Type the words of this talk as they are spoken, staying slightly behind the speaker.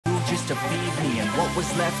just to feed me, and what was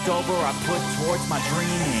left over I put towards my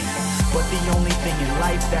dreaming. But the only thing in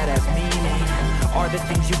life that has meaning are the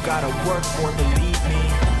things you gotta work for, believe me.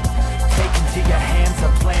 Take into your hands a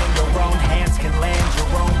plan, your own hands can land your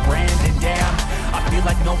own brand. And damn, I feel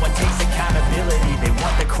like no one takes accountability. They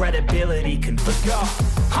want the credibility, let's go.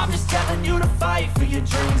 I'm just telling you to fight for your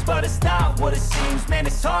dreams, but it's not what it seems. Man,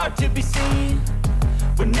 it's hard to be seen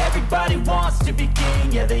when everybody wants to be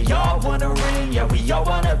king. Yeah, they all wanna ring, yeah, we all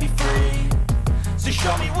wanna be free. So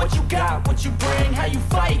show me what you got, what you bring, how you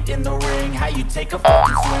fight in the ring, how you take a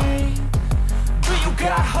fucking swing. Do you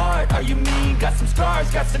got heart, are you mean? Got some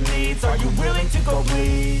scars, got some needs, are you willing to go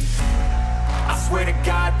bleed? I swear to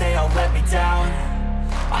God they all let me down.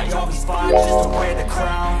 I always fought just to wear the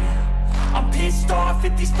crown. I'm pissed off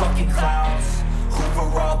at these fucking clowns who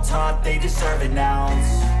were all taught they deserve an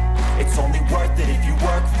ounce. It's only worth it if you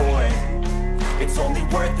work for it. It's only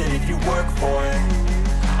worth it if you work for it.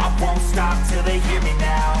 I won't stop till they hear me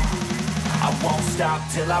now. I won't stop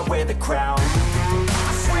till I wear the crown.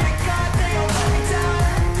 I swear to God they all let me down.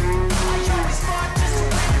 I always fought just to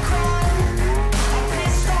wear the crown. I'm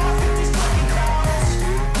pissed off at these fucking clowns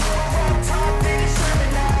who are all taught they deserve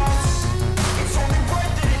an ounce. It's only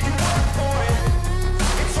worth it if you work for it.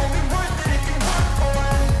 It's only worth it if you work for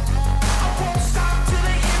it. I won't stop till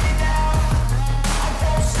they hear me now. I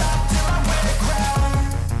won't stop till I wear the crown.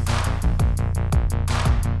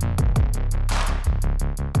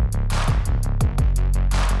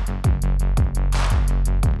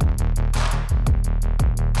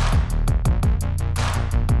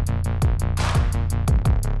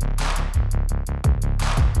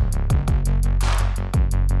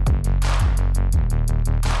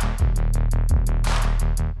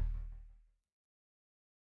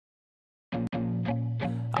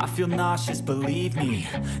 I feel nauseous, believe me.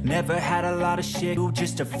 Never had a lot of shit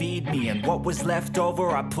just to feed me, and what was left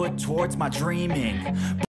over I put towards my dreaming.